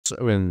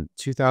So in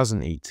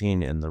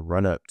 2018, in the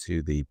run up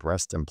to the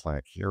breast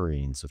implant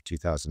hearings of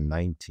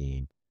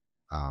 2019,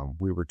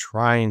 we were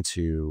trying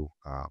to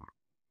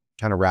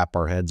kind of wrap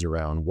our heads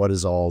around what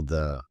is all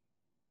the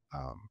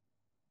um,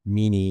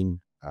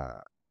 meaning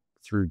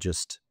through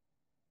just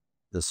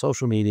the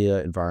social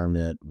media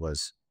environment.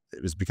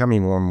 It was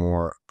becoming more and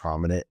more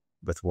prominent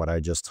with what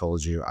I just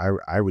told you.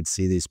 I would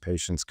see these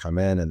patients come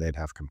in and they'd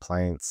have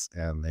complaints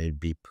and they'd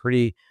be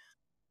pretty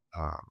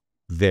um,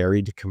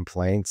 varied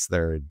complaints.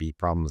 There'd be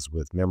problems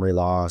with memory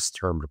loss,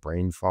 termed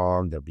brain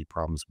fog. There'd be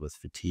problems with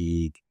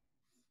fatigue,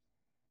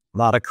 a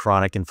lot of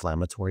chronic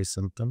inflammatory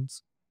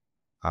symptoms,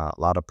 a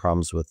lot of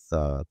problems with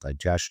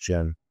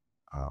digestion,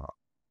 uh,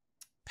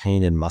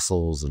 pain in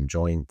muscles and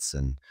joints.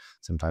 And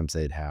sometimes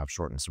they'd have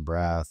shortness of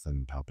breath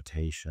and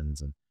palpitations.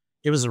 And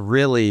it was a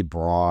really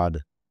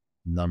broad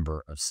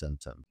number of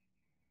symptoms.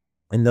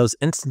 In those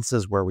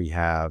instances where we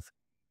have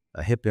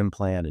a hip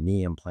implant, a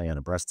knee implant,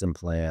 a breast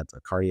implant, a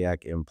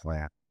cardiac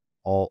implant,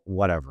 all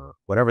whatever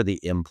the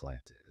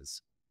implant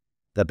is,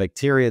 the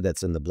bacteria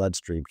that's in the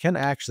bloodstream can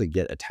actually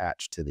get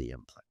attached to the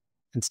implant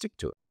and stick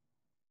to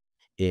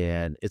it.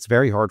 And it's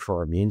very hard for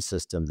our immune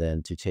system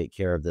then to take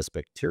care of this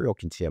bacterial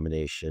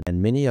contamination.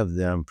 And many of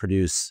them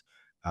produce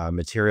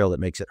material that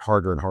makes it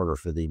harder and harder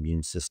for the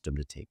immune system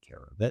to take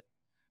care of it.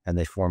 And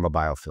they form a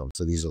biofilm.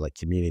 So these are like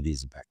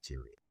communities of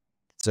bacteria.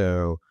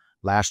 So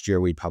last year,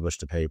 we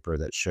published a paper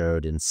that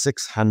showed in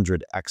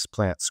 600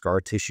 explant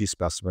scar tissue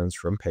specimens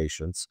from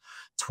patients,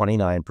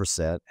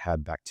 29%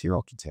 had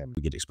bacterial contamination.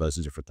 We get exposed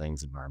to different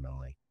things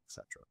environmentally,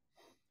 etc.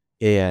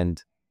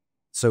 And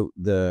so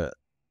the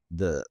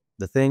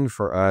thing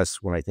for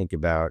us when I think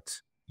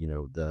about,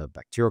 the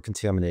bacterial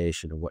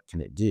contamination and what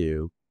can it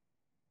do,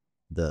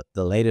 the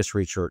latest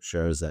research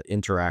shows that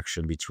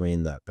interaction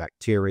between the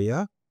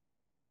bacteria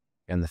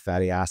and the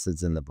fatty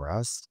acids in the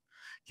breast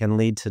can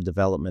lead to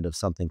development of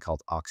something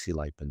called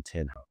oxylipin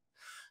 10.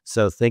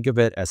 So think of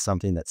it as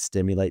something that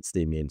stimulates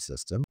the immune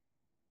system.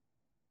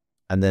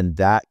 And then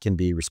that can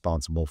be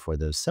responsible for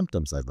those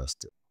symptoms I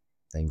listed.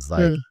 Things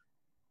like Mm.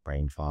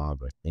 brain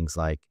fog, or things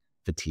like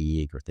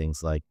fatigue, or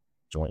things like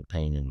joint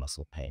pain and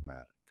muscle pain.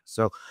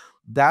 So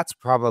that's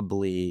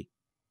probably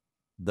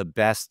the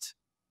best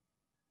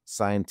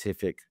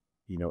scientific,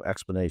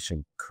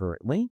 explanation currently.